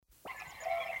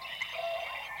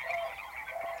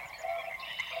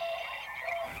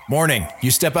Morning,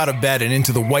 you step out of bed and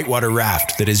into the whitewater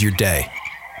raft that is your day.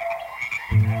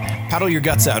 Paddle your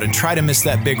guts out and try to miss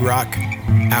that big rock.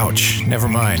 Ouch, never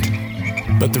mind.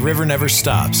 But the river never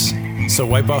stops, so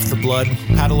wipe off the blood,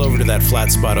 paddle over to that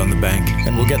flat spot on the bank,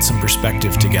 and we'll get some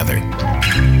perspective together.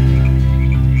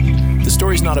 The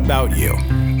story's not about you,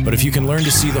 but if you can learn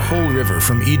to see the whole river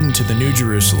from Eden to the New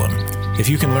Jerusalem, if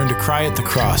you can learn to cry at the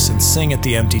cross and sing at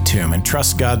the empty tomb and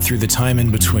trust God through the time in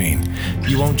between,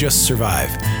 you won't just survive.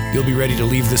 You'll be ready to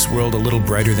leave this world a little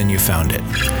brighter than you found it.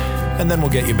 And then we'll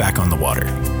get you back on the water.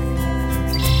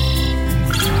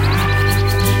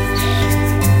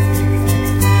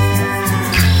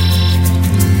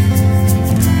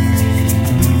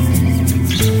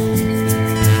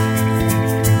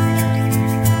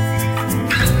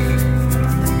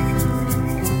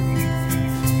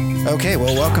 Okay,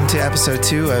 well, welcome to episode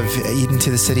 2 of Eden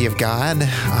to the City of God.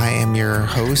 I am your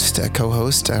host,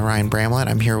 co-host, Ryan Bramlett.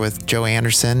 I'm here with Joe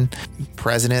Anderson,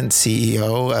 President,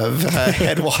 CEO of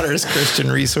Headwaters Christian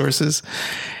Resources.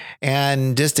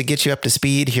 And just to get you up to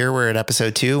speed here, we're at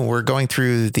episode 2. We're going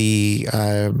through the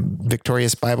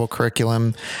Victorious Bible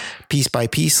curriculum piece by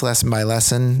piece, lesson by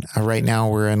lesson. Right now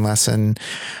we're in lesson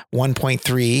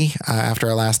 1.3 after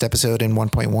our last episode in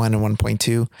 1.1 and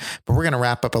 1.2. But we're going to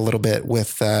wrap up a little bit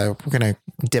with, we're going to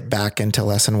dip back into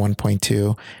lesson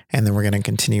 1.2, and then we're going to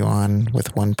continue on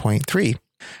with 1.3.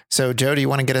 So Joe, do you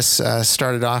want to get us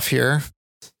started off here?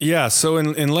 Yeah. So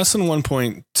in lesson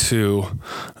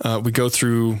 1.2, we go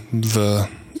through the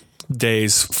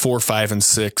days 4, 5, and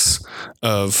 6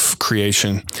 of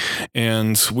creation.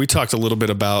 And we talked a little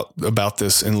bit about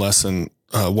this in lesson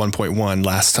 1.1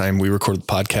 last time we recorded the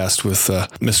podcast with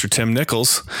Mr. Tim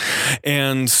Nichols.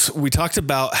 And we talked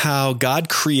about how God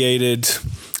created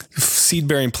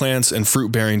seed-bearing plants and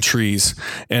fruit-bearing trees.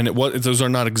 And those are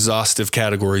not exhaustive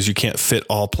categories. You can't fit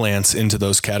all plants into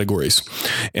those categories.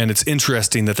 And it's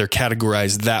interesting that they're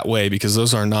categorized that way because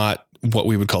those are not what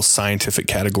we would call scientific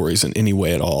categories in any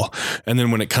way at all. And then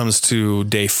when it comes to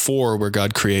day 4, where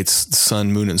God creates the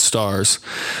sun, moon, and stars,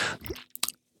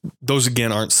 those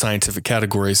again aren't scientific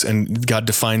categories, and God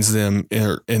defines them,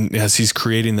 and as He's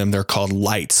creating them, they're called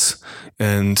lights,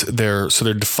 and they're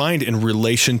defined in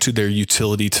relation to their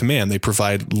utility to man. They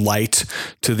provide light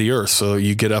to the earth. So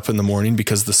you get up in the morning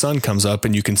because the sun comes up,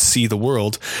 and you can see the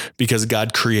world because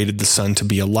God created the sun to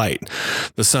be a light.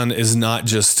 The sun is not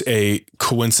just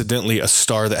coincidentally a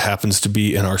star that happens to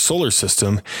be in our solar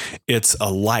system. It's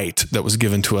a light that was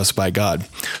given to us by God.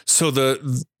 So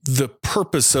the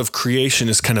purpose of creation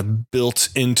is kind of built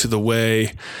into the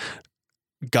way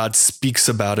God speaks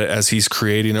about it as He's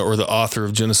creating it, or the author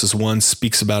of Genesis 1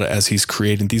 speaks about it as He's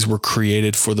creating. These were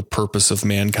created for the purpose of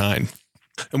mankind.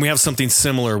 And we have something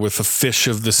similar with the fish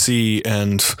of the sea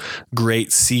and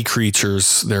great sea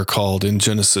creatures, they're called in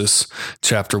Genesis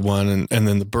chapter 1, and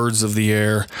then the birds of the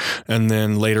air. And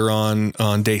then later on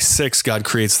day 6, God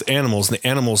creates the animals. And the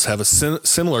animals have a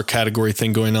similar category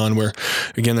thing going on where,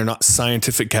 again, they're not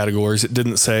scientific categories. It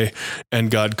didn't say, and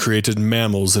God created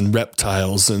mammals and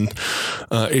reptiles. And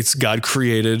it's God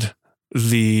created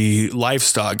the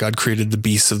livestock. God created the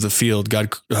beasts of the field.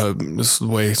 God, this is the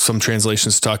way some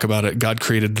translations talk about it. God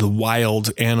created the wild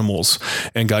animals,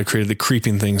 and God created the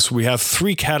creeping things. We have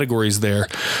 3 categories there: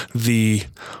 the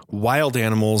wild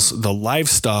animals, the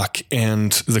livestock,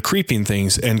 and the creeping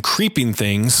things. And creeping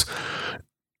things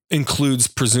includes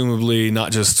presumably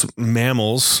not just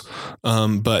mammals,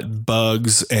 but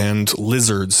bugs and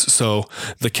lizards. So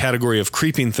the category of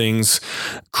creeping things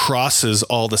crosses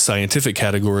all the scientific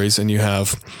categories, and you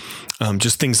have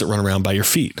just things that run around by your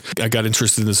feet. I got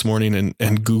interested this morning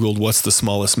and Googled what's the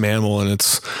smallest mammal, and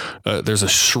it's there's a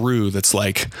shrew that's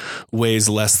weighs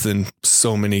less than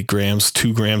so many grams,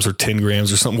 2 grams or 10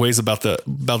 grams or something, weighs about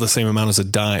the same amount as a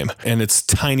dime, and it's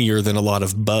tinier than a lot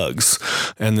of bugs.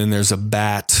 And then there's a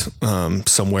bat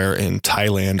somewhere in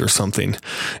Thailand or something,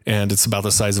 and it's about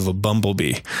the size of a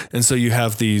bumblebee. And so you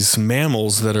have these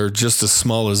mammals that are just as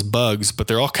small as bugs, but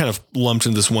they're all kind of lumped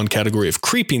in this one category of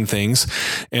creeping things,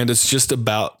 and it's just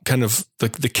about kind of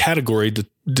the category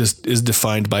is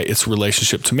defined by its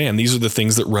relationship to man. These are the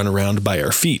things that run around by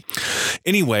our feet.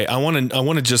 Anyway, I want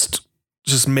to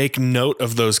just make note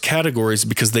of those categories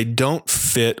because they don't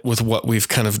fit with what we've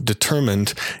kind of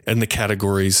determined in the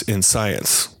categories in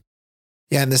science.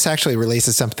 Yeah, and this actually relates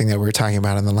to something that we were talking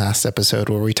about in the last episode,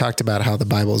 where we talked about how the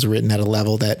Bible is written at a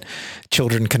level that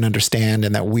children can understand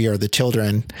and that we are the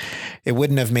children. It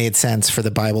wouldn't have made sense for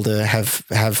the Bible to have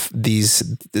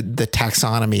the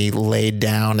taxonomy laid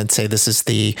down and say this is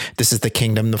the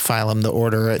kingdom, the phylum, the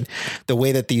order. The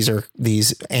way that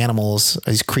these animals,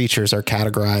 these creatures are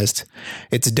categorized,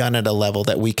 it's done at a level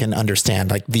that we can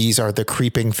understand. Like, these are the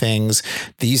creeping things,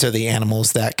 these are the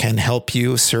animals that can help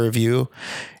you, serve you,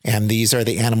 and these are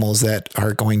the animals that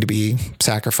are going to be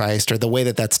sacrificed. Or the way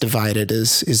that that's divided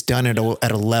is done at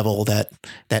a level that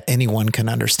anyone can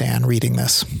understand reading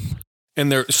this.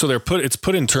 And it's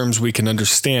put in terms we can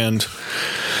understand.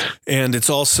 And it's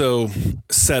also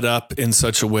set up in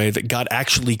such a way that God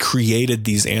actually created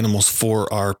these animals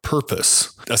for our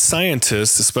purpose. A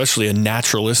scientist, especially a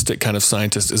naturalistic kind of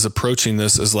scientist, is approaching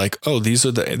this as like, oh, these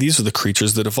are the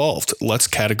creatures that evolved. Let's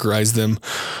categorize them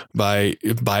by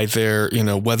their,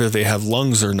 whether they have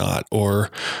lungs or not, or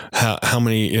how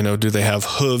many, do they have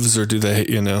hooves, or do they,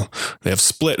 they have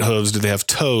split hooves? Do they have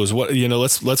toes? What,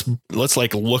 let's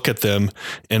like look at them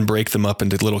and break them up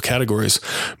into little categories.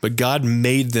 But God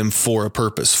made them for a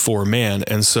purpose, for man.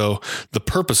 And so the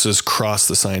purposes cross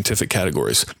the scientific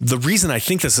categories. The reason I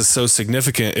think this is so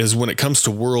significant is when it comes to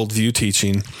worldview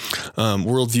teaching.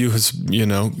 Worldview has,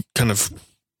 kind of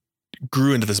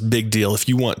grew into this big deal. If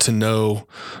you want to know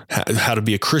how to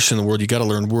be a Christian in the world, you got to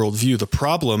learn worldview. The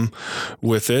problem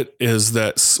with it is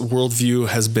that worldview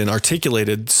has been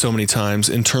articulated so many times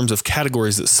in terms of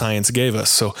categories that science gave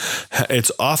us. So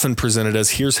it's often presented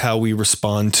as, here's how we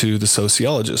respond to the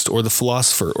sociologist or the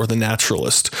philosopher or the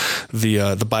naturalist,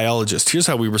 the biologist. Here's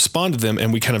how we respond to them.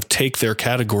 And we kind of take their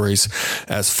categories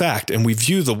as fact. And we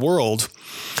view the world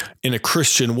in a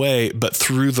Christian way, but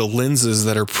through the lenses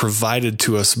that are provided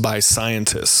to us by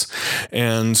scientists.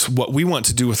 And what we want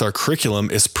to do with our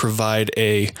curriculum is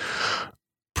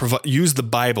use the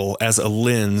Bible as a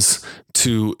lens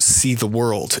to see the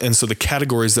world. And so the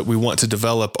categories that we want to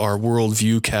develop are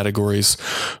worldview categories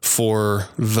for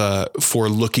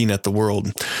looking at the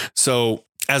world. So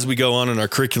as we go on in our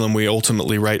curriculum, we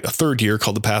ultimately write a third year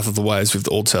called the Path of the Wise. We have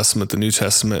the Old Testament, the New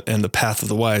Testament, and the Path of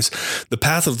the Wise. The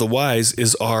Path of the Wise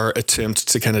is our attempt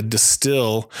to kind of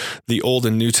distill the Old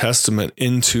and New Testament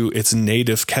into its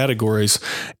native categories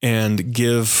and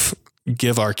give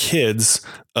our kids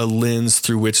a lens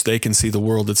through which they can see the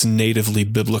world that's natively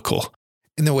biblical.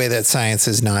 In the way that science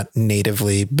is not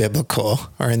natively biblical,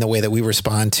 or in the way that we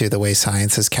respond to the way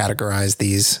science has categorized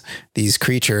these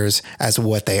creatures as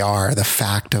what they are, the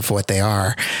fact of what they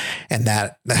are. And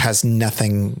that has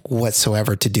nothing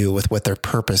whatsoever to do with what their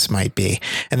purpose might be.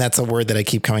 And that's a word that I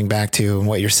keep coming back to. And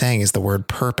what you're saying is the word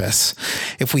purpose.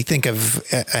 If we think of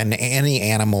any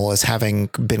animal as having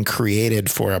been created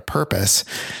for a purpose,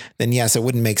 then yes, it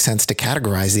wouldn't make sense to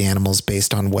categorize the animals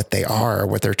based on what they are,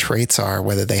 what their traits are,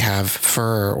 whether they have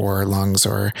fur or lungs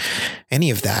or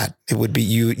any of that. It would be,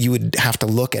 you would have to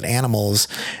look at animals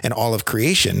and all of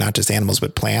creation, not just animals,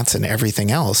 but plants and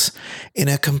everything else, in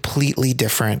a completely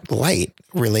different light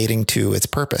relating to its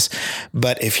purpose.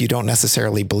 But if you don't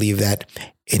necessarily believe that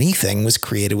anything was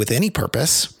created with any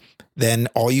purpose, then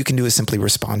all you can do is simply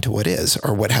respond to what is,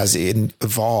 or what has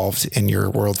evolved in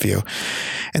your worldview.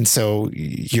 And so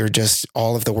you're just,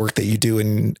 all of the work that you do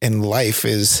in life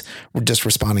is just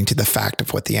responding to the fact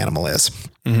of what the animal is,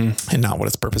 and not what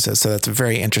its purpose is. So that's a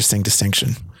very interesting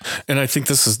distinction. And I think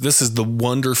this is the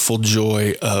wonderful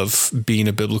joy of being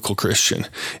a biblical Christian,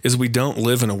 is we don't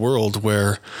live in a world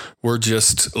where we're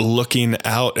just looking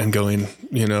out and going,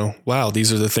 wow,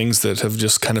 these are the things that have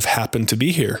just kind of happened to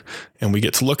be here, and we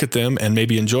get to look at them and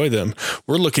maybe enjoy them.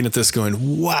 We're looking at this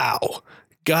going, wow,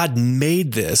 God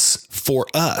made this for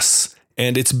us.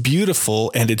 And it's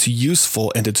beautiful, and it's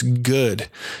useful, and it's good.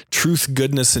 Truth,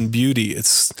 goodness, and beauty.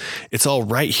 It's all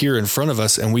right here in front of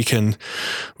us, and we can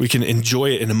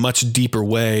enjoy it in a much deeper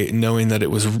way, knowing that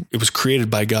it was created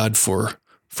by God for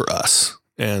us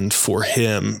and for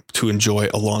Him to enjoy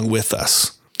along with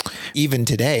us. Even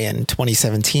today in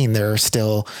 2017, there are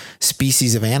still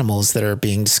species of animals that are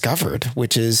being discovered,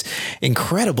 which is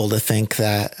incredible to think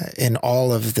that in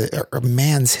all of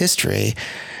man's history,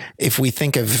 if we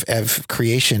think of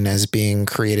creation as being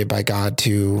created by God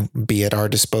to be at our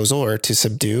disposal or to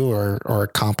subdue or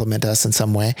complement us in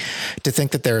some way, to think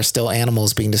that there are still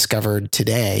animals being discovered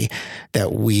today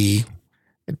that we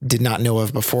did not know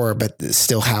of before, but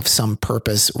still have some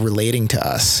purpose relating to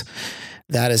us,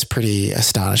 that is pretty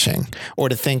astonishing. Or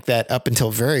to think that up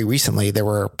until very recently, there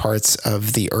were parts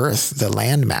of the earth, the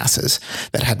land masses,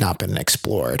 that had not been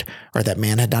explored or that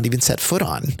man had not even set foot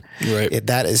on. Right.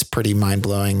 That is pretty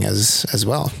mind-blowing as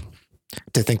well.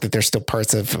 to think that there's still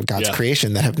parts of God's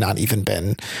creation that have not even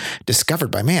been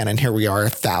discovered by man. And here we are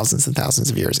thousands and thousands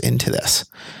of years into this.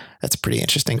 That's pretty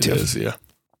interesting too. It is, yeah.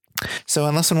 So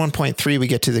in lesson 1.3, we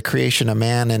get to the creation of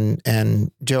man.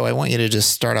 And Joe, I want you to just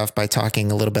start off by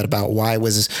talking a little bit about why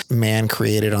was man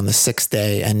created on the sixth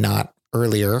day and not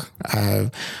earlier?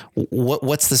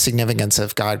 What's the significance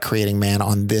of God creating man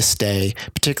on this day,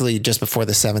 particularly just before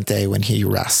the seventh day when he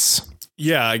rests?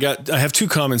 Yeah, I have two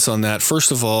comments on that.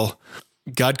 First of all,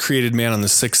 God created man on the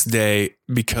sixth day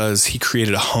because he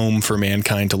created a home for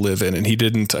mankind to live in. And he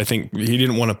didn't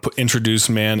want to introduce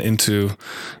man into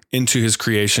his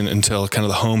creation until kind of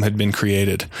the home had been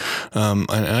created.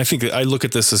 And I think that I look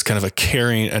at this as kind of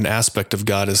an aspect of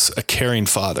God as a caring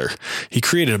father. He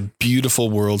created a beautiful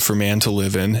world for man to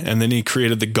live in. And then he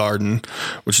created the garden,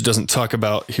 which it doesn't talk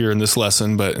about here in this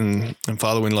lesson, but in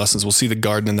following lessons, we'll see the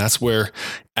garden. And that's where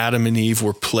Adam and Eve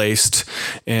were placed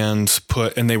and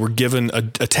they were given a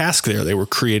task there. They were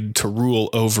created to rule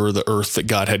over the earth that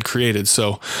God had created.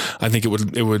 So I think it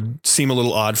would seem a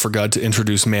little odd for God to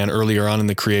introduce man earlier on in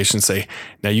the creation and say,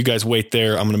 now you guys wait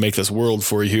there. I'm going to make this world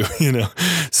for you,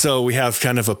 So we have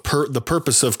kind of the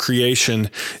purpose of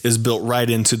creation is built right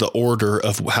into the order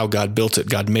of how God built it.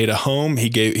 God made a home.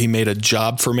 He made a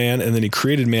job for man, and then he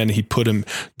created man and he put him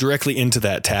directly into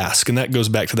that task. And that goes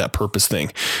back to that purpose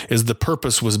thing, is the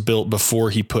purpose was built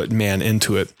before he put man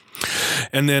into it.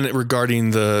 And then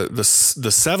regarding the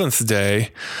seventh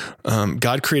day,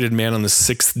 God created man on the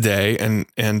sixth day. And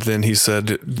then he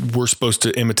said, we're supposed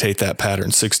to imitate that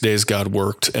pattern. 6 days God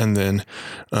worked. And then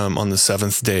on the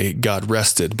seventh day, God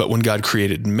rested. But when God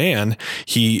created man,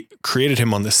 he created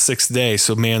him on the sixth day.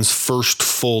 So man's first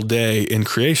full day in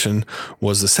creation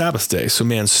was the Sabbath day. So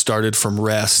man started from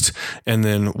rest and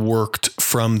then worked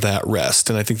from that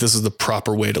rest. And I think this is the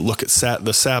proper way to look at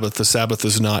the Sabbath. The Sabbath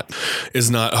is not,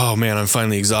 oh man, I'm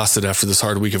finally exhausted after this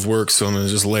hard week of work, so I'm going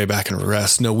to just lay back and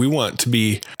rest. No, we want to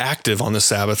be active on the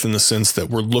Sabbath in the sense that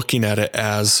we're looking at it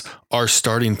as our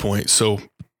starting point. So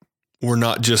we're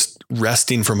not just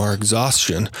resting from our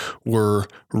exhaustion. We're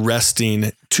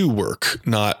resting to work,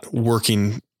 not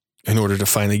working in order to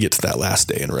finally get to that last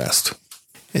day and rest.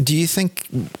 And do you think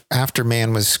after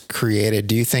man was created,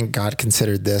 do you think God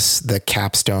considered this the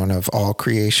capstone of all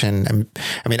creation?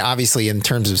 I mean, obviously in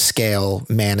terms of scale,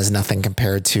 man is nothing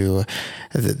compared to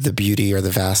the beauty or the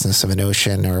vastness of an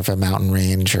ocean or of a mountain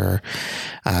range or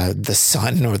the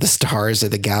sun or the stars or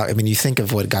the galaxy. I mean, you think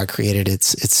of what God created,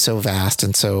 it's so vast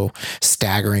and so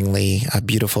staggeringly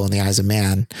beautiful in the eyes of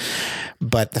man.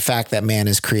 But the fact that man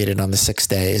is created on the sixth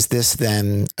day, is this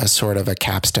then a sort of a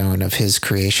capstone of his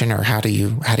creation, or how do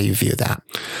you view that?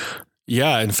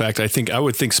 Yeah, in fact, I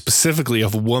would think specifically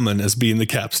of woman as being the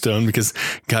capstone, because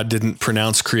God didn't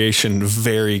pronounce creation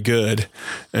very good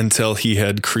until he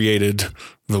had created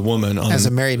the woman. As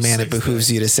a married man, it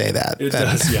behooves you to say that. It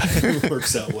does, yeah. It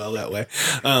works out well that way.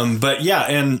 But yeah,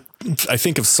 and I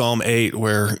think of Psalm 8,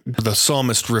 where the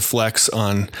psalmist reflects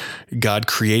on God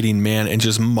creating man and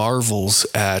just marvels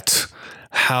at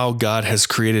how God has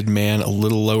created man a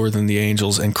little lower than the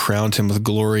angels and crowned him with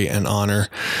glory and honor.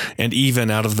 And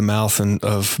even out of the mouth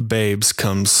of babes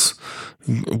comes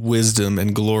wisdom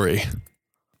and glory.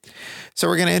 So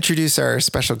we're going to introduce our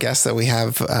special guest that we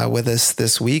have with us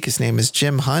this week. His name is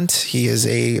Jim Hunt. He is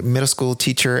a middle school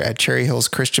teacher at Cherry Hills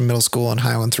Christian Middle School in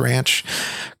Highlands Ranch,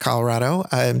 Colorado.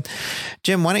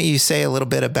 Jim, why don't you say a little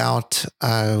bit about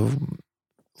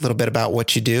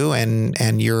what you do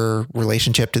and your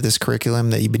relationship to this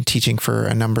curriculum that you've been teaching for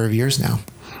a number of years now.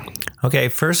 Okay.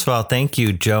 First of all, thank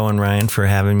you, Joe and Ryan, for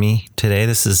having me today.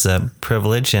 This is a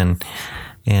privilege and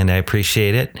I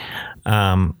appreciate it.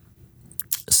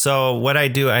 So what I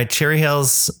do at Cherry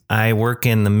Hills, I work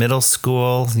in the middle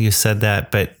school. You said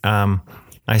that, but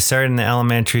I started in the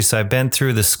elementary, so I've been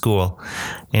through the school,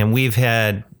 and we've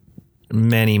had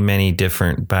many, many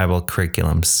different Bible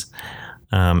curriculums.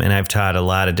 And I've taught a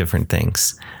lot of different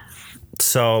things.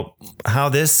 So how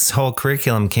this whole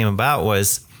curriculum came about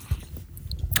was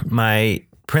my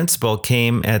principal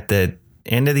came at the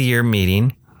end of the year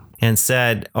meeting and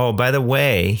said, oh, by the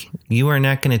way, you are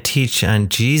not going to teach on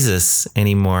Jesus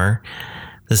anymore.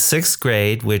 The sixth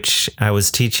grade, which I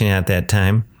was teaching at that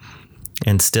time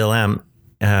and still am,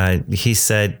 he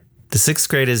said, the sixth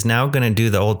grade is now going to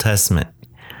do the Old Testament.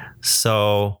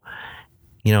 So,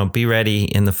 be ready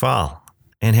in the fall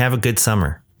and have a good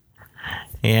summer.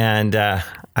 And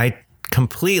I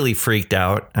completely freaked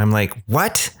out. I'm like,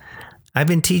 what? I've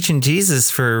been teaching Jesus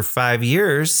for 5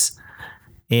 years.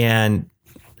 And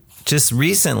just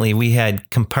recently we had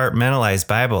compartmentalized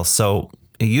Bible. So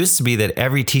it used to be that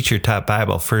every teacher taught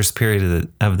Bible first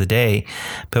period of the day,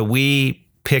 but we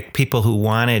pick people who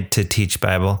wanted to teach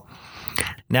Bible.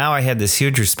 Now I had this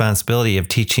huge responsibility of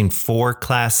teaching 4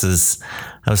 classes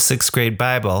of 6th grade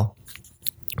Bible,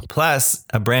 plus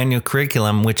a brand new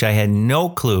curriculum, which I had no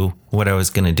clue what I was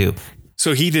going to do.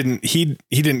 So he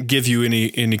didn't give you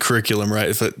any curriculum,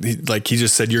 right? He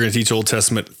just said, you're going to teach Old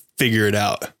Testament, figure it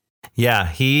out. Yeah,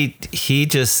 he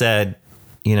just said,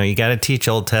 you got to teach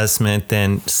Old Testament,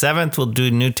 then 7th we'll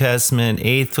do New Testament,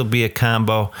 8th will be a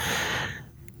combo.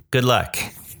 Good luck.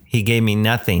 He gave me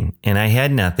nothing, and I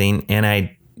had nothing. And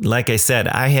like I said,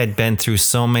 I had been through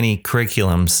so many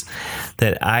curriculums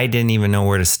that I didn't even know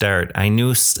where to start. I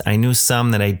knew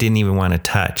some that I didn't even want to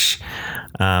touch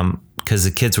because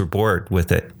the kids were bored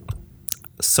with it.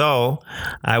 So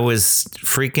I was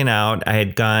freaking out. I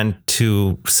had gone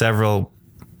to several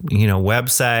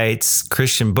websites,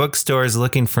 Christian bookstores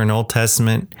looking for an Old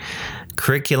Testament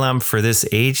curriculum for this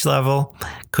age level.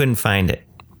 Couldn't find it.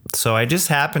 So I just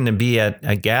happened to be at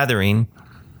a gathering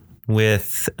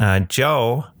with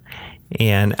Joe,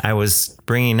 and I was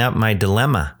bringing up my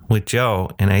dilemma with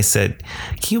Joe. And I said,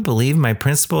 can you believe my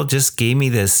principal just gave me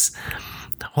this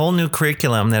whole new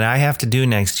curriculum that I have to do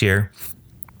next year?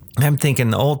 I'm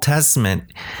thinking the Old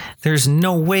Testament, there's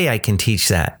no way I can teach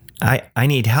that. I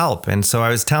need help. And so I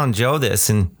was telling Joe this,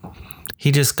 and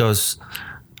he just goes,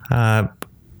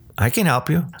 I can help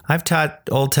you. I've taught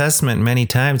Old Testament many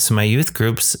times to my youth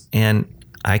groups, and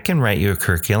I can write you a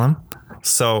curriculum.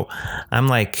 So I'm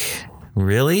like,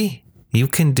 really? You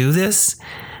can do this?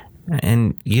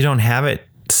 And you don't have it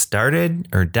started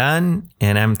or done?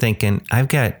 And I'm thinking, I've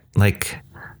got like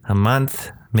a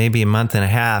month, maybe a month and a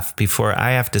half before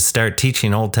I have to start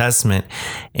teaching Old Testament,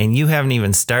 and you haven't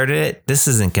even started it. This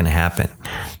isn't going to happen.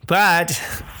 But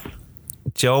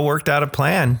Joe worked out a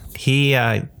plan. He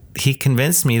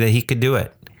convinced me that he could do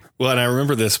it. Well, and I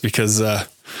remember this because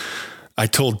I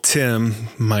told Tim,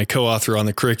 my co-author on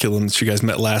the curriculum that you guys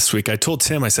met last week, I told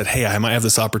Tim, I said, hey, I might have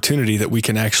this opportunity that we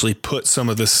can actually put some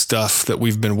of this stuff that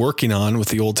we've been working on with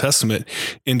the Old Testament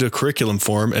into a curriculum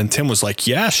form. And Tim was like,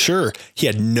 yeah, sure. He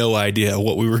had no idea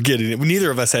what we were getting.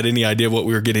 Neither of us had any idea what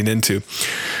we were getting into.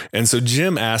 And so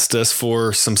Jim asked us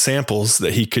for some samples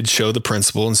that he could show the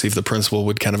principal and see if the principal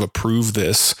would kind of approve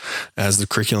this as the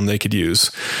curriculum they could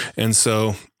use. And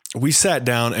so we sat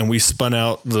down and we spun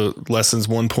out the lessons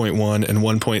 1.1 and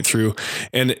 1.3.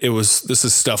 And this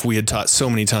is stuff we had taught so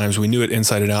many times. We knew it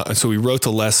inside and out. And so we wrote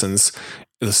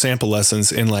the sample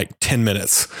lessons in like 10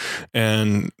 minutes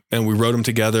and we wrote them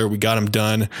together. We got them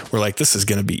done. We're like, this is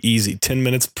going to be easy. 10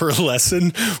 minutes per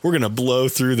lesson. We're going to blow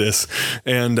through this.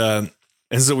 And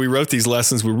so we wrote these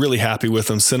lessons. We're really happy with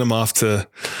them, sent them off to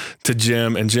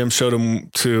Jim, and Jim showed them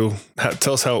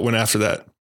tell us how it went after that.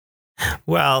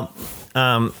 Well,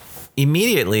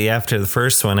 immediately after the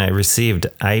first one I received,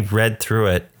 I read through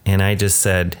it and I just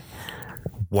said,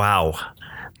 wow,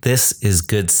 this is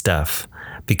good stuff,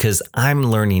 because I'm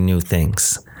learning new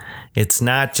things. It's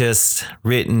not just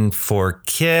written for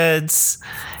kids.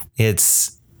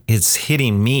 It's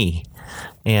hitting me,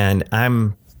 and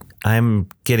I'm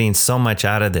getting so much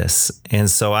out of this. And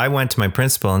so I went to my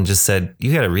principal and just said,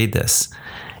 you got to read this.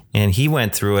 And he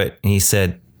went through it and he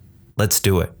said, let's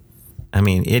do it. I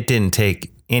mean, it didn't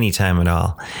take any time at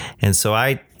all. And so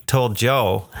I told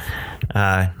Joe,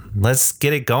 let's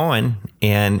get it going.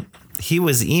 And he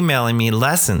was emailing me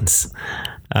lessons.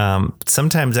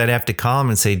 Sometimes I'd have to call him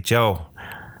and say, Joe,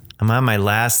 I'm on my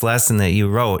last lesson that you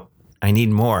wrote. I need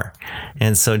more.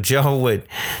 And so Joe would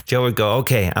go,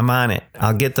 okay, I'm on it.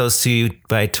 I'll get those to you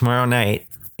by tomorrow night,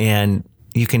 and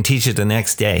you can teach it the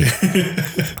next day.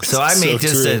 So I made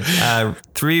just a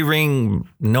 3-ring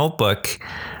notebook,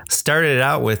 started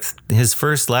out with his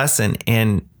first lesson,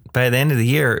 and by the end of the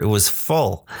year, it was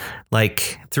full,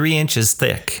 like 3 inches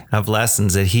thick of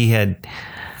lessons that he had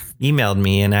emailed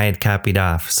me and I had copied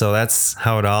off. So that's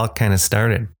how it all kind of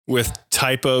started. With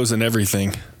typos and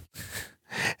everything.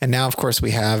 And now, of course,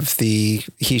 we have the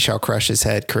He Shall Crush His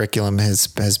Head curriculum has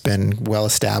been well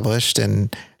established.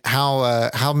 And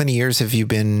how many years have you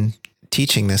been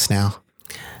teaching this now?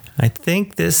 I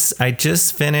I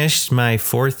just finished my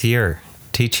 4th year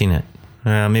teaching it.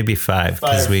 Maybe 5.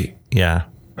 Because I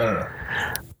don't know.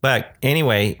 But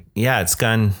anyway, yeah, it's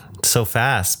gone so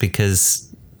fast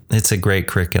because it's a great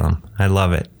curriculum. I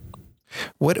love it.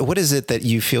 What is it that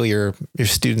you feel your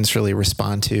students really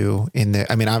respond to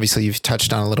obviously you've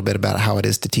touched on a little bit about how it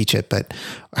is to teach it, but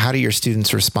how do your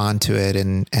students respond to it,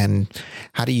 and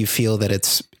how do you feel that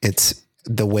it's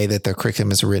the way that the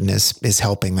curriculum is written is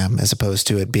helping them, as opposed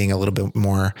to it being a little bit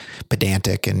more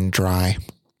pedantic and dry?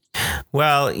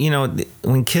 Well,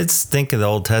 when kids think of the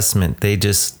Old Testament, they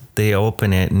just they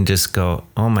open it and just go,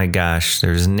 oh my gosh,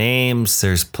 there's names,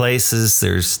 there's places,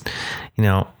 there's,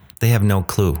 they have no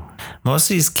clue. Most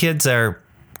of these kids are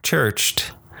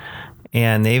churched,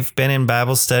 and they've been in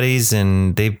Bible studies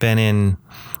and they've been in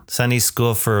Sunday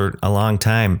school for a long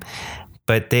time,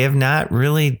 but they have not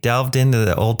really delved into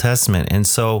the Old Testament. And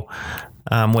so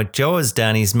what Joe has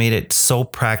done, he's made it so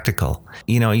practical.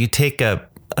 You take a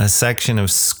section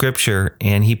of scripture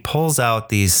and he pulls out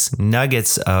these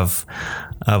nuggets of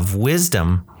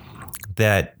wisdom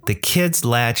that the kids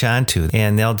latch onto,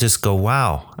 and they'll just go,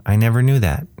 wow, I never knew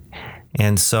that.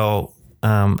 And so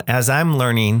as I'm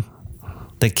learning,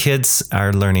 the kids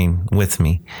are learning with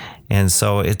me. And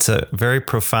so it's a very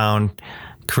profound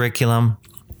curriculum.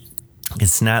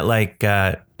 It's not like,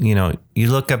 you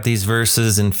look up these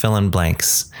verses and fill in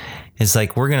blanks. It's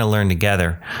like, we're going to learn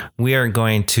together. We are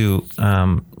going to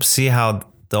see how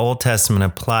the Old Testament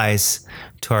applies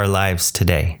to our lives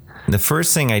today. The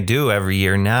first thing I do every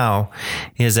year now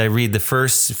is I read the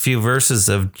first few verses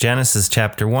of Genesis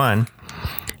chapter 1.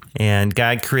 And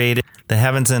God created the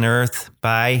heavens and earth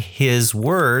by his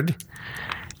word,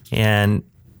 and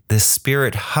the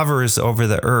Spirit hovers over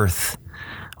the earth,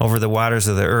 over the waters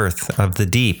of the earth, of the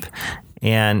deep.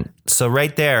 And so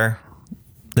right there,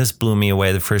 this blew me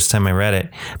away the first time I read it,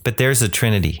 but there's a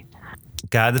Trinity.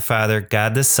 God the Father,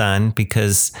 God the Son,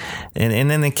 because, and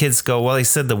then the kids go, well, he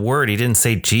said the word, he didn't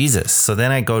say Jesus. So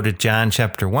then I go to John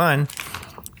chapter 1,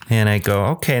 and I go,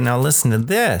 okay, now listen to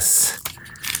this.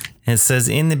 It says,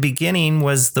 in the beginning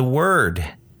was the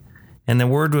Word, and the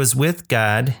Word was with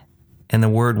God, and the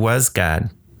Word was God.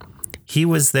 He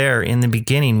was there in the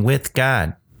beginning with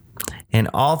God, and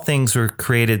all things were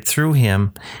created through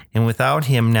him, and without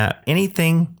him not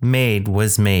anything made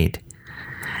was made.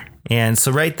 And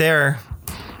so right there,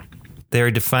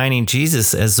 they're defining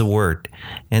Jesus as the Word.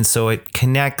 And so it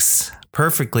connects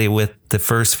perfectly with the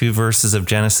first few verses of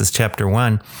Genesis chapter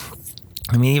 1.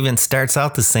 I mean, it even starts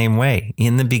out the same way.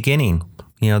 In the beginning,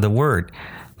 the Word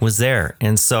was there.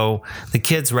 And so the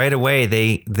kids right away,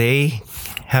 they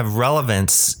have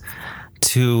relevance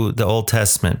to the Old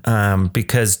Testament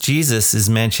because Jesus is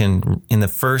mentioned in the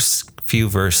first few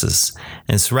verses.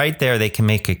 And it's right there they can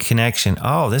make a connection.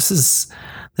 Oh, this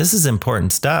is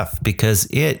important stuff because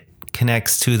it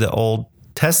connects to the Old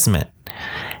Testament.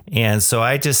 And so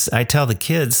I tell the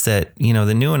kids that,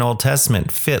 the New and Old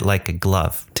Testament fit like a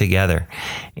glove together,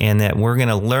 and that we're going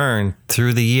to learn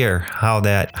through the year how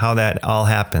that all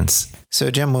happens. So,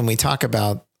 Jim, when we talk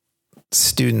about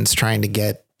students trying to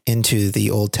get into the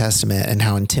Old Testament and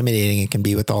how intimidating it can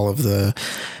be with all of the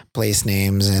place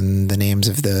names and the names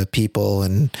of the people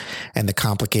and the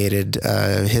complicated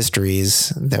histories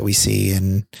that we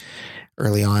see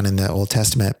early on in the Old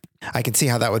Testament, I can see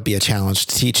how that would be a challenge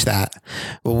to teach that.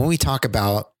 But when we talk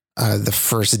about the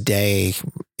first day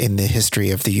in the history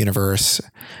of the universe,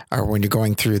 or when you're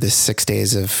going through the 6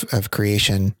 days of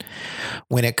creation,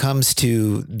 when it comes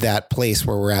to that place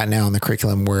where we're at now in the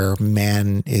curriculum where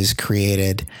man is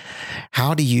created,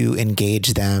 how do you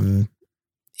engage them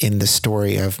in the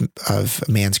story of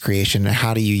man's creation? And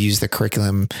how do you use the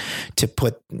curriculum to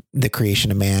put the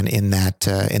creation of man in that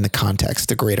in the context,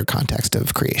 the greater context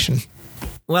of creation?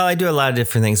 Well, I do a lot of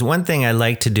different things. One thing I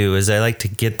like to do is I like to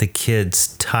get the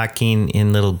kids talking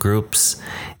in little groups,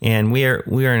 and we are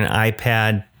an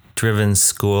iPad-driven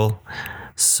school.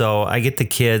 So I get the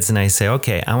kids and I say,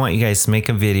 okay, I want you guys to make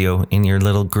a video in your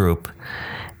little group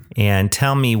and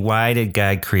tell me, why did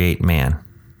God create man?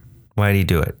 Why did he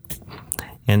do it?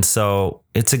 And so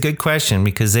it's a good question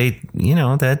because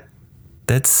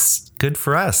that's good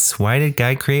for us. Why did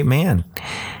God create man?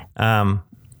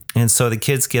 And so the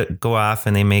kids go off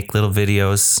and they make little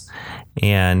videos,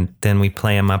 and then we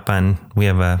play them up we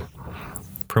have a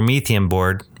Promethean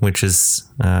board, which is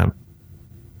a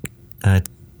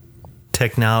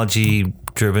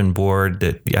technology-driven board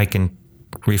that I can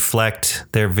reflect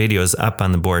their videos up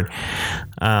on the board.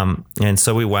 And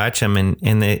so we watch them,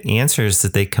 and the answers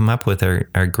that they come up with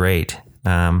are great.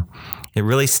 It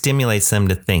really stimulates them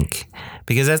to think,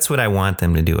 because that's what I want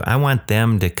them to do. I want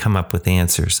them to come up with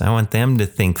answers. I want them to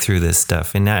think through this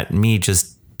stuff, and not me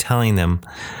just telling them,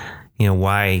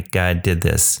 why God did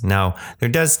this. Now, there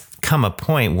does come a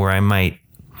point where I might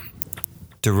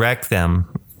direct them,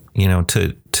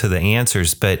 to the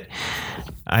answers, but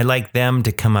I like them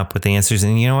to come up with the answers,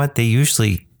 and you know what? They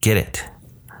usually get it.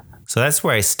 So that's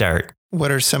where I start. What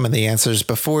are some of the answers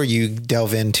before you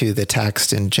delve into the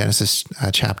text in Genesis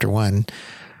chapter 1?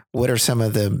 What are some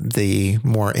of the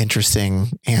more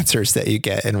interesting answers that you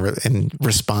get in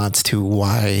response to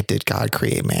why did God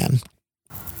create man?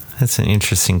 That's an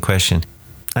interesting question.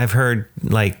 I've heard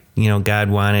God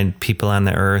wanted people on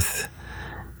the earth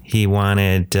He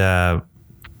wanted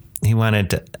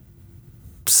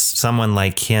someone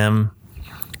like him,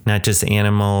 not just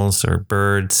animals or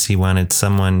birds. He wanted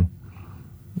someone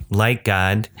like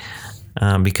God,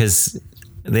 because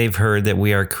they've heard that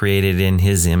we are created in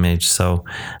his image. So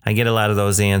I get a lot of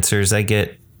those answers. I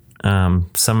get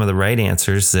some of the right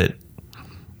answers, that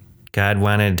God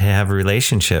wanted to have a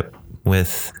relationship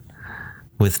with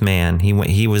man.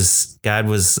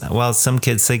 Some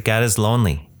kids say God is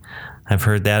lonely. I've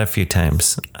heard that a few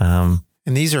times.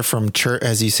 And these are from church,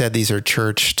 as you said, these are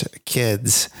churched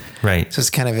kids. Right. So it's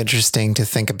kind of interesting to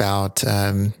think about,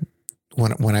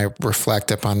 when I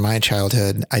reflect upon my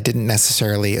childhood, I didn't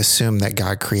necessarily assume that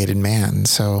God created man.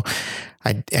 So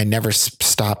I never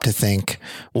stopped to think,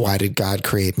 why did God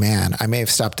create man? I may have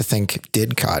stopped to think,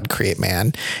 did God create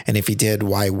man? And if he did,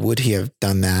 why would he have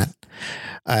done that?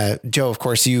 Joe, of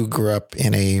course, you grew up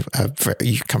in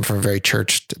you come from a very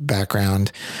churched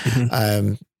background.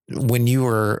 Mm-hmm. When you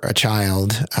were a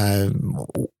child,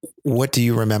 what do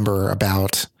you remember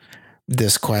about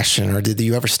this question, or did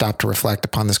you ever stop to reflect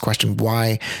upon this question?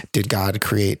 Why did God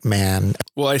create man?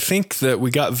 Well, I think that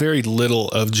we got very little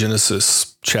of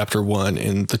Genesis chapter 1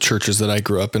 in the churches that I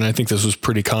grew up in. I think this was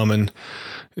pretty common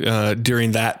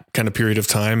during that kind of period of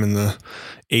time in the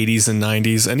 80s and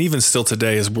 90s, and even still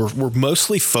today, is we're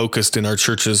mostly focused in our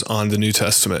churches on the New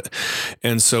Testament.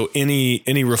 And so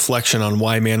any reflection on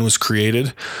why man was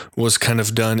created was kind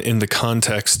of done in the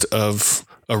context of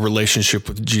a relationship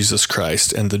with Jesus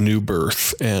Christ and the new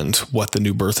birth and what the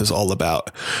new birth is all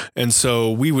about. And so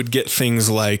we would get things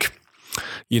like,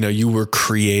 you were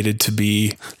created to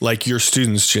be like your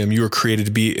students, Jim. You were created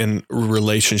to be in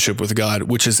relationship with God,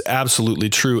 which is absolutely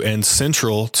true and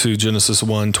central to Genesis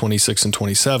 1:26 and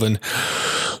 27.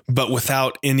 But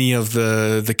without any of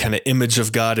the kind of image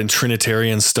of God and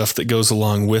Trinitarian stuff that goes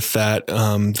along with that,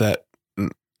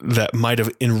 that might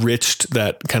have enriched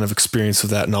that kind of experience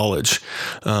of that knowledge.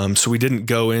 So we didn't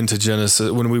go into Genesis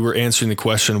when we were answering the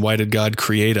question, why did God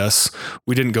create us?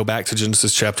 We didn't go back to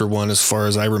Genesis chapter 1 as far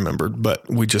as I remembered, but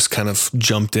we just kind of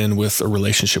jumped in with a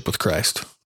relationship with Christ.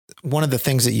 One of the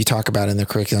things that you talk about in the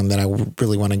curriculum that I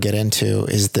really want to get into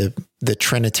is the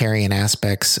Trinitarian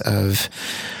aspects of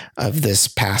this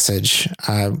passage.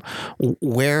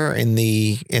 Where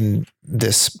in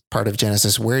this part of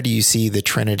Genesis, where do you see the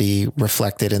Trinity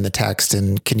reflected in the text?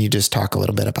 And can you just talk a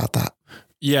little bit about that?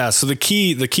 Yeah. So the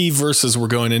key verses we're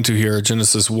going into here are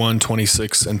Genesis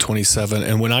 1:26 and 27.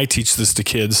 And when I teach this to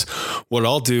kids, what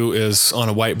I'll do is on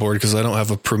a whiteboard, because I don't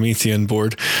have a Promethean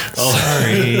board.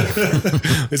 Sorry.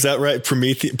 Is that right?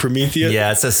 Promethean?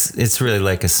 Yeah. It's really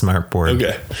like a smart board.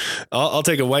 Okay. I'll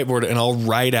take a whiteboard and I'll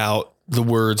write out the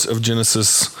words of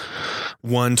Genesis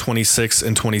 1:26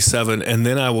 and 27. And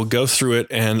then I will go through it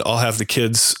and I'll have the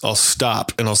kids, I'll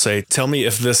stop and I'll say, tell me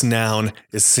if this noun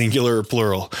is singular or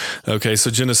plural. Okay.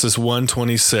 So Genesis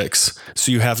 1:26.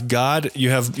 So you have God,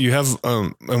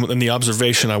 and the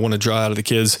observation I want to draw out of the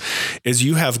kids is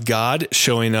you have God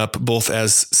showing up both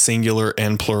as singular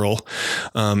and plural.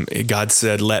 God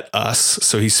said, let us.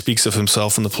 So he speaks of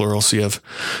himself in the plural. So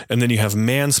and then you have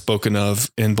man spoken of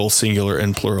in both singular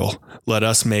and plural. Let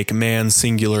us make man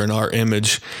singular in our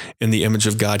image. In the image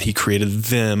of God, he created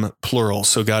them, plural.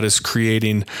 So God is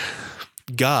creating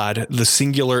God, the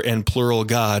singular and plural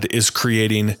God, is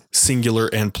creating singular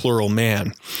and plural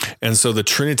man. And so the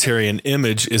Trinitarian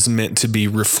image is meant to be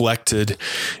reflected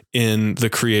in the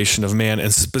creation of man,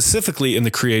 and specifically in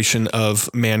the creation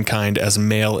of mankind as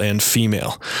male and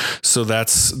female. So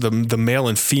that's the male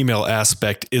and female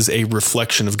aspect is a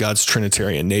reflection of God's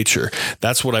Trinitarian nature.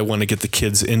 That's what I want to get the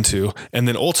kids into. And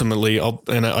then ultimately,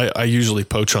 I usually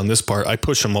poach on this part, I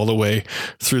push them all the way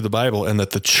through the Bible, and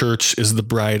that the church is the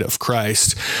bride of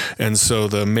Christ. And so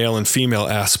the male and female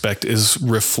aspect is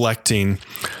reflecting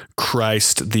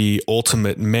Christ, the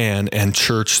ultimate man, and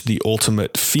church, the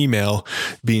ultimate female,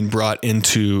 being brought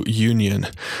into union.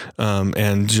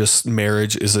 And just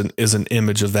marriage is an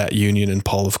image of that union. And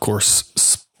Paul, of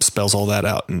course, spells all that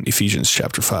out in Ephesians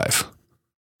chapter 5.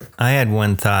 I had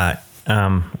one thought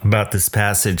about this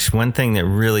passage. One thing that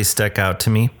really stuck out to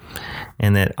me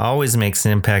and that always makes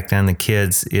an impact on the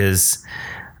kids is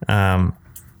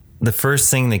the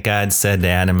first thing that God said to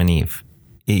Adam and Eve.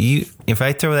 If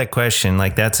I throw that question,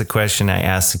 like that's a question I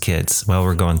ask the kids while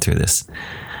we're going through this.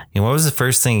 And what was the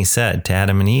first thing he said to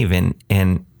Adam and Eve?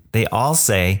 And they all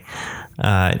say,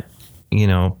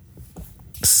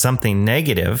 something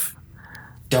negative.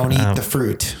 Don't eat the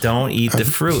fruit. Don't eat the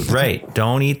fruit. Right.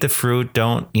 Don't eat the fruit.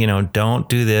 Don't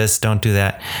do this. Don't do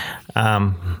that.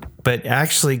 But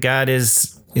actually God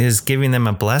is giving them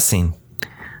a blessing,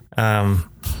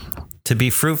 to be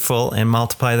fruitful and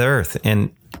multiply the earth.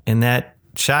 And that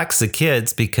shocks the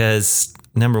kids because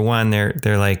number one,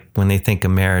 they're like, when they think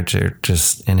of marriage, they're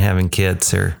just, and having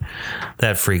kids,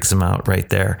 that freaks them out right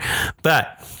there.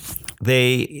 But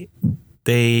they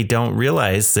don't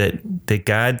realize that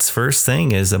God's first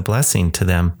thing is a blessing to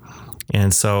them.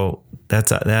 And so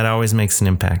that always makes an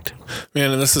impact.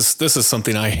 Man, and this is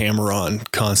something I hammer on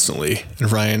constantly. And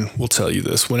Ryan will tell you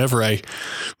this. Whenever I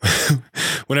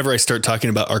start talking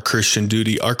about our Christian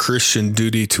duty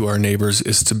to our neighbors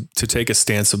is to take a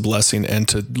stance of blessing and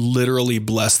to literally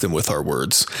bless them with our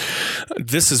words.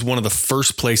 This is one of the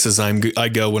first places I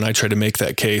go when I try to make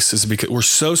that case, is because we're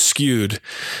so skewed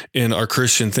in our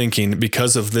Christian thinking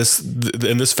because of this,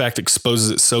 and this fact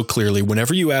exposes it so clearly.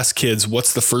 Whenever you ask kids,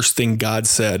 what's the first thing God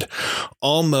said,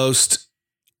 almost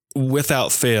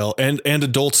without fail, and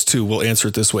adults too will answer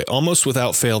it this way. Almost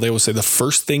without fail, they will say the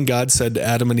first thing God said to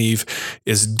Adam and Eve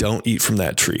is don't eat from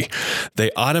that tree.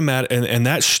 They automatically, and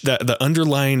that the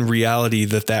underlying reality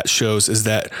that shows is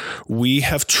that we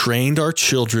have trained our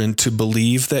children to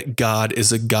believe that God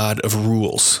is a God of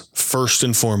rules, first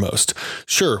and foremost.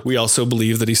 Sure, we also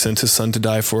believe that he sent his son to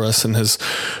die for us and has,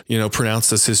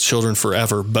 pronounced us his children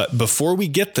forever. But before we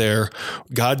get there,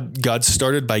 God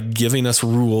started by giving us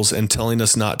rules and telling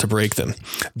us not to break them.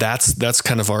 That's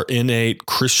kind of our innate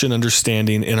Christian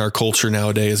understanding in our culture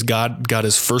nowadays. God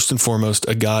is first and foremost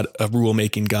a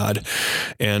rule-making God,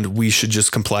 and we should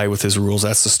just comply with his rules.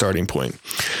 That's the starting point.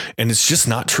 And it's just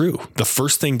not true. The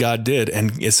first thing God did,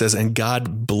 and it says, and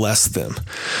God blessed them.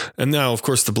 And now, of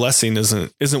course, the blessing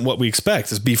isn't what we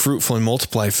expect. Is be fruitful and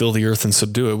multiply, fill the earth and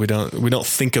subdue it. We don't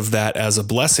think of that as a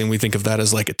blessing. We think of that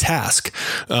as like a task.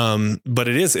 But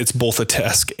it's both a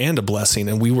task and a blessing.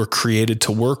 And we were created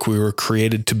to work. We were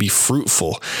created to be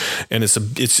fruitful, and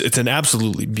it's an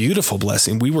absolutely beautiful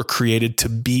blessing. We were created to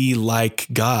be like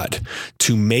God,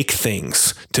 to make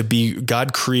things, to be.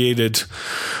 God created,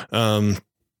 in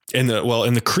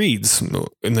the creeds,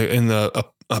 in the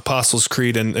Apostles'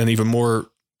 Creed, and even more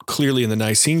clearly in the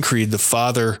Nicene Creed, the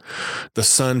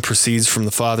Son proceeds from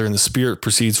the Father, and the Spirit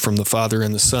proceeds from the Father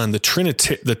and the Son. The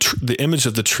Trinity, the image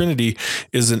of the Trinity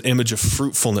is an image of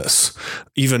fruitfulness.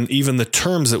 Even the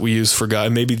terms that we use for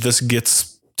God, maybe this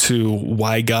gets to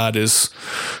why God is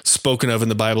spoken of in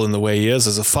the Bible in the way he is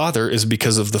as a father, is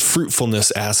because of the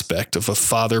fruitfulness aspect of a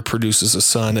father produces a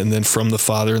son, and then from the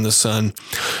Father and the Son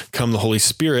come the Holy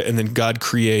Spirit, and then God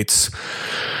creates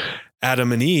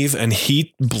Adam and Eve, and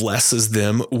he blesses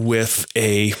them with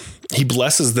a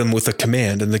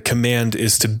command, and the command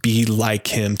is to be like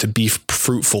him, to be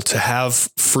fruitful, to have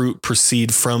fruit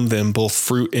proceed from them, both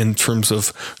fruit in terms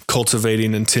of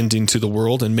cultivating and tending to the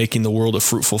world and making the world a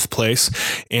fruitful place,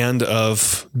 and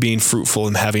of being fruitful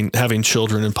and having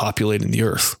children and populating the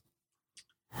earth.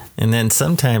 And then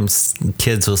sometimes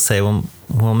kids will say, well,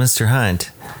 Mr. Hunt,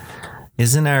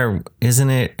 isn't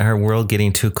it our world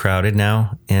getting too crowded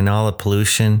now, and all the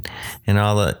pollution and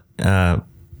all the,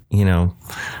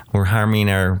 we're harming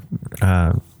our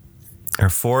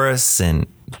forests, and,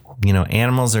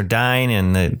 animals are dying,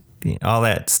 and all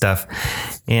that stuff.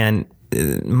 And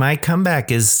my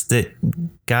comeback is that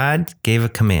God gave a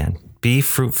command, be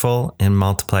fruitful and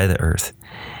multiply the earth.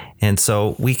 And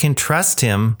so we can trust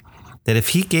him that if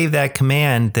he gave that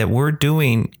command that we're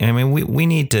doing, we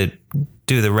need to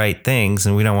do the right things,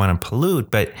 and we don't want to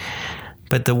pollute, but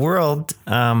the world,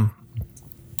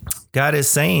 God is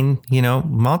saying,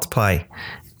 multiply,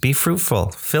 be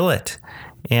fruitful, fill it.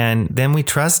 And then we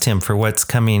trust him for what's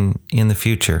coming in the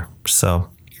future. So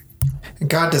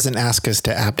God doesn't ask us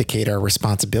to abdicate our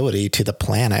responsibility to the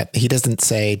planet. He doesn't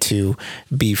say to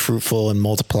be fruitful and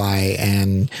multiply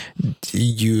and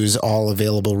use all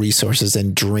available resources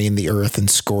and drain the earth and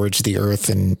scourge the earth.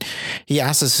 And he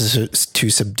asks us to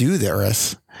subdue the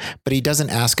earth, but he doesn't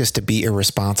ask us to be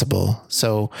irresponsible.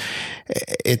 So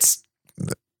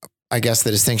I guess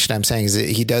the distinction I'm saying is that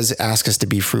he does ask us to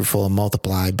be fruitful and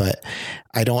multiply, but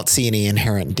I don't see any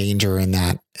inherent danger in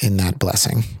that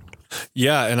blessing.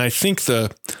 Yeah, and I think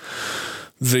the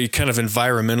kind of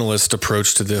environmentalist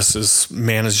approach to this is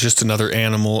man is just another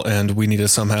animal, and we need to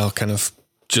somehow kind of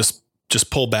just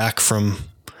pull back from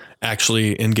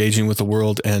actually engaging with the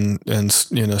world and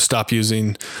stop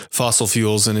using fossil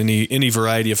fuels and any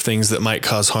variety of things that might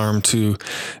cause harm to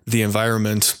the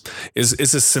environment is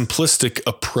a simplistic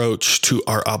approach to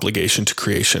our obligation to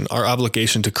creation. Our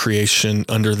obligation to creation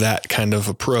under that kind of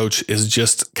approach is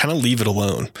just kind of leave it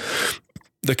alone.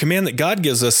 The command that God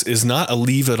gives us is not a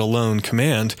leave it alone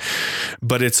command,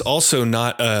 but it's also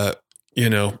not a,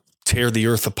 tear the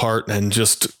earth apart and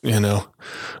just,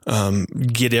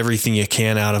 get everything you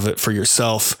can out of it for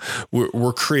yourself.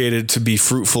 We're created to be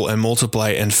fruitful and multiply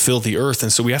and fill the earth.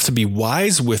 And so we have to be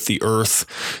wise with the earth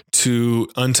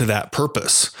unto that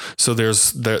purpose. So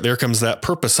there comes that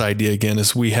purpose idea again,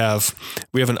 is we have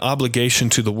an obligation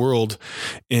to the world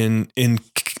in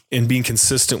being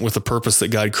consistent with the purpose that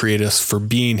God created us for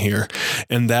being here.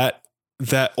 And that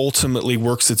ultimately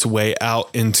works its way out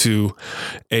into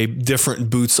a different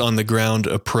boots on the ground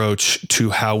approach to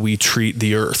how we treat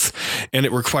the earth. And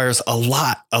it requires a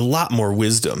lot more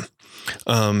wisdom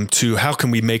to how can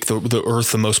we make the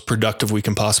earth the most productive we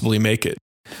can possibly make it.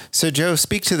 So Joe,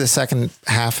 speak to the second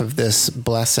half of this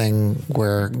blessing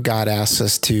where God asks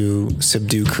us to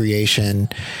subdue creation.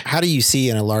 How do you see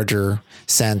in a larger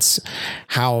sense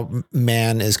how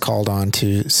man is called on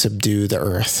to subdue the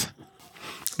earth?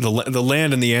 The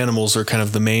land and the animals are kind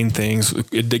of the main things.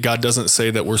 God doesn't say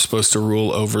that we're supposed to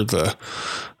rule over the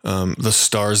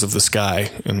stars of the sky.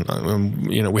 And,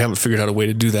 we haven't figured out a way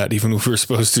to do that, even if we're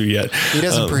supposed to yet. He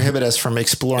doesn't prohibit us from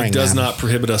exploring. It does not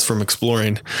prohibit us from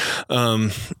exploring.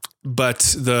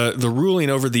 But the ruling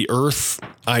over the earth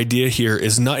idea here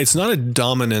it's not a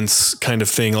dominance kind of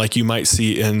thing like you might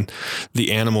see in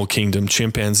the animal kingdom,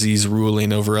 chimpanzees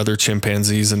ruling over other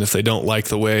chimpanzees. And if they don't like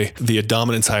the way the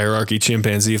dominance hierarchy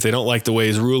chimpanzee, if they don't like the way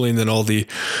he's ruling, then all the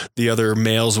other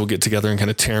males will get together and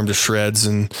kind of tear him to shreds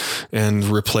and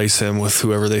replace him with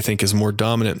whoever they think is more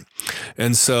dominant.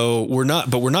 And so we're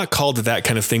not called to that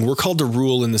kind of thing. We're called to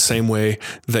rule in the same way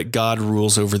that God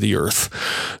rules over the earth.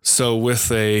 So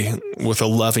with a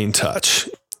loving touch,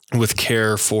 with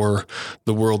care for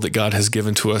the world that God has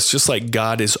given to us, just like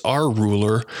God is our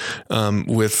ruler,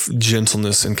 with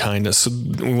gentleness and kindness. So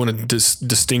we want to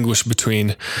distinguish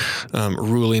between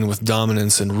ruling with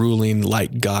dominance and ruling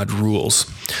like God rules.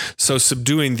 So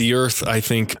subduing the earth, I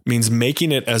think, means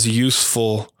making it as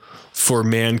useful for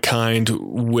mankind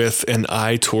with an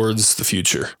eye towards the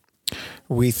future.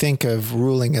 We think of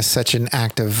ruling as such an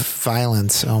act of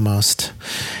violence almost.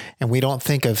 And we don't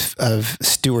think of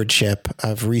stewardship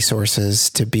of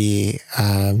resources to be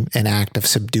an act of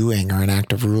subduing or an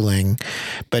act of ruling.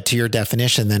 But to your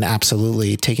definition, then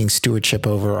absolutely taking stewardship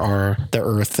over the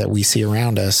earth that we see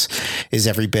around us is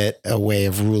every bit a way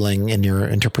of ruling in your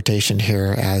interpretation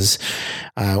here as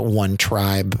one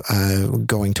tribe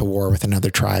going to war with another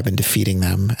tribe and defeating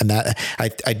them. And that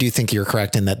I do think you're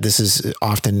correct in that this is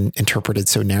often interpreted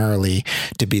so narrowly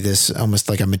to be this almost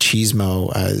like a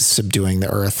machismo subduing the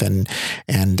earth and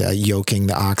yoking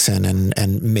the oxen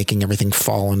and making everything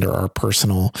fall under our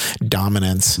personal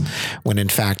dominance, when in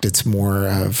fact it's more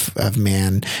of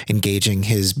man engaging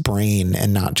his brain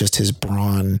and not just his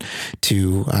brawn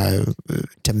to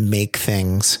make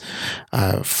things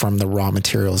from the raw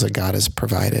materials that God has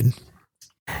provided.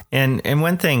 And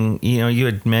one thing, you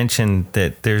had mentioned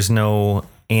that there's no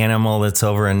animal that's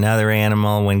over another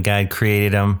animal when God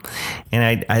created them.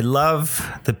 And I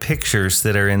love the pictures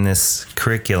that are in this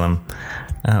curriculum.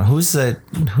 Who was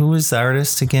the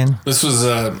artist again? This was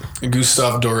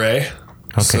Gustave Doré.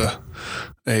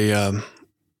 Okay.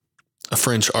 A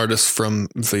French artist from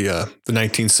the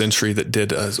 19th century that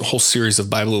did a whole series of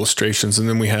Bible illustrations. And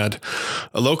then we had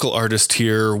a local artist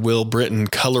here, Will Britton,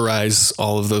 colorize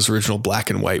all of those original black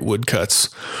and white woodcuts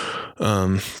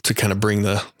to kind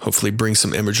of hopefully bring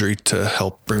some imagery to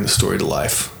help bring the story to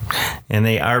life. And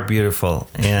they are beautiful.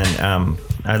 And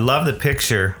I love the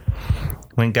picture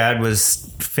when God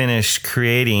was finished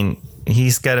creating.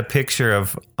 He's got a picture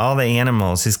of all the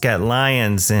animals. He's got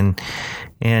lions and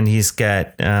he's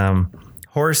got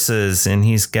horses and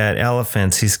he's got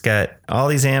elephants. He's got all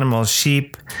these animals,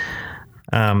 sheep,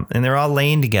 and they're all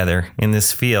laying together in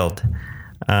this field.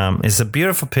 It's a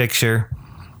beautiful picture,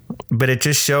 but it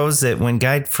just shows that when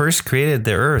God first created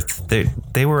the earth,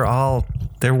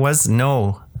 there was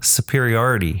no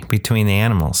superiority between the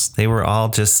animals. They were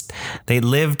all they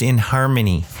lived in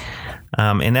harmony.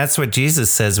 And that's what Jesus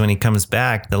says when he comes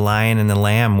back. The lion and the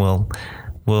lamb will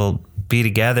be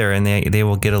together and they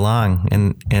will get along.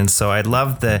 And so I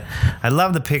love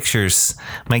the pictures.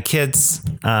 My kids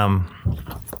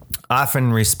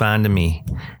often respond to me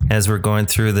as we're going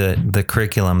through the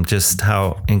curriculum, just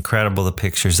how incredible the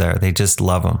pictures are. They just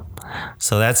love them.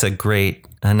 So that's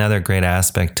another great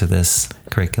aspect to this.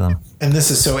 curriculum. And this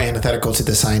is so antithetical to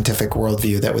the scientific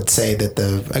worldview that would say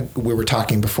that we were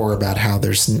talking before about how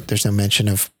there's no mention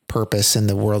of purpose in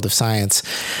the world of science,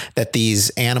 that these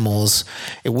animals,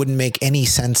 it wouldn't make any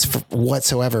sense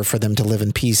whatsoever for them to live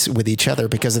in peace with each other,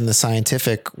 because in the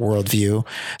scientific worldview,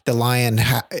 the lion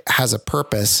has a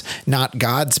purpose, not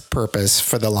God's purpose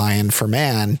for the lion for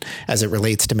man as it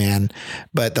relates to man,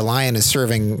 but the lion is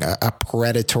serving a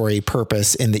predatory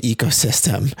purpose in the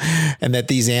ecosystem. And that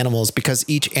these animals, because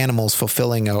each animal is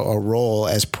fulfilling a role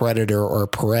as predator or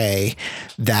prey,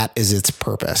 that is its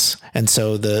purpose. And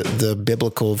so the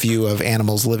biblical view of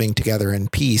animals living together in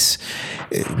peace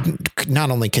not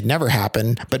only could never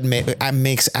happen, but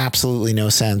makes absolutely no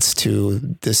sense to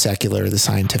the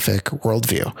scientific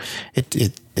worldview.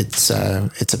 It's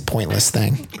a pointless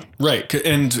thing. Right.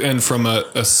 And from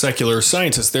a secular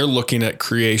scientist, they're looking at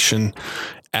creation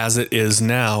as it is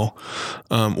now,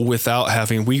 without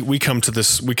having, we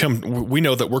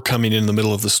know that we're coming in the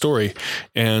middle of the story,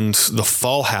 and the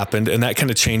fall happened, and that kind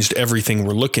of changed everything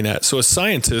we're looking at. So a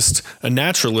scientist, a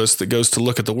naturalist that goes to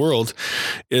look at the world,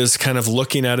 is kind of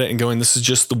looking at it and going, this is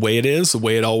just the way it is, the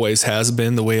way it always has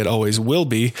been, the way it always will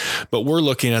be. But we're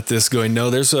looking at this going, no,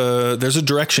 there's a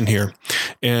direction here,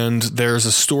 and there's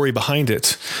a story behind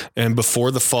it. And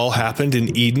before the fall happened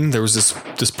in Eden, there was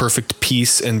this perfect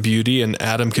peace and beauty, and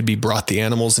Adam could be brought the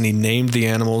animals, and he named the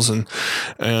animals, and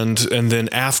then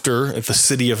after, at the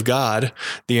city of God,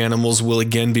 the animals will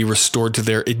again be restored to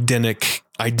their Edenic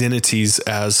identities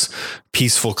as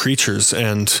peaceful creatures.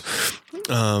 And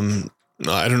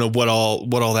I don't know what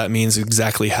all that means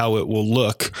exactly, how it will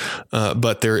look,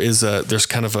 but there's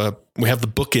kind of we have the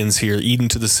bookends here, Eden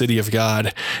to the city of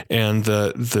God, and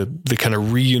the kind of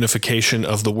reunification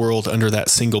of the world under that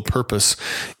single purpose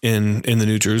in the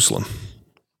New Jerusalem.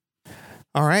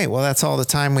 All right. Well, that's all the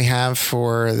time we have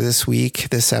for this week,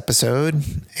 this episode.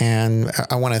 And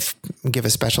I want to give a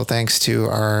special thanks to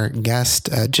our guest,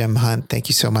 Jim Hunt. Thank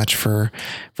you so much for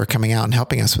coming out and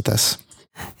helping us with this.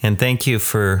 And thank you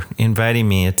for inviting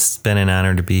me. It's been an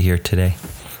honor to be here today.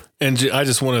 And I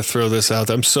just want to throw this out.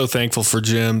 I'm so thankful for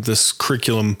Jim. This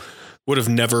curriculum would have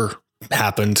never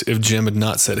happened if Jim had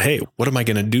not said, hey, what am I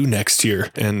going to do next year?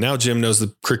 And now Jim knows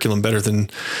the curriculum better than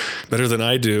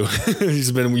I do.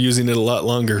 He's been using it a lot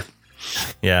longer.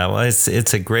 Yeah, well,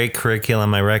 it's a great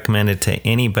curriculum. I recommend it to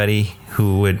anybody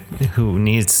who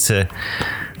needs to,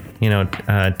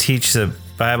 teach the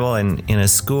Bible in a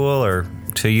school or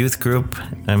to a youth group.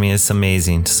 I mean, it's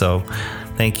amazing. So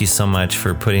thank you so much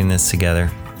for putting this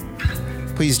together.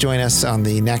 Please join us on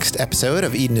the next episode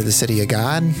of Eden to the City of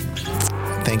God.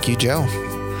 Thank you, Joe.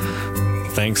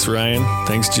 Thanks, Ryan.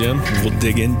 Thanks, Jim. We'll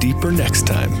dig in deeper next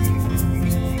time.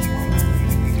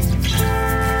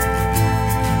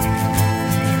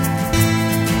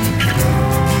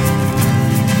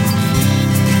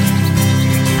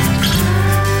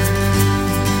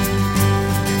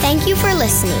 Thank you for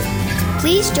listening.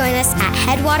 Please join us at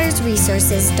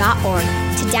headwatersresources.org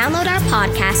to download our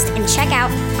podcast and check out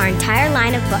our entire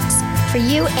line of books for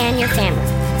you and your family.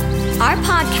 Our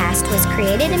podcast was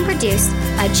created and produced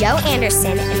by Joe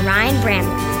Anderson and Ryan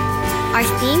Bramlett. Our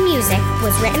theme music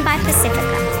was written by Pacifica.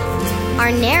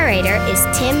 Our narrator is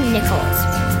Tim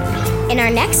Nichols. In our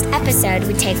next episode,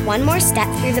 we take one more step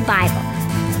through the Bible.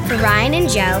 For Ryan and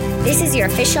Joe, this is your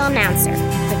official announcer,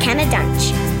 McKenna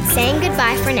Dunch, saying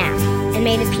goodbye for now, and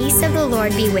may the peace of the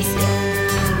Lord be with you.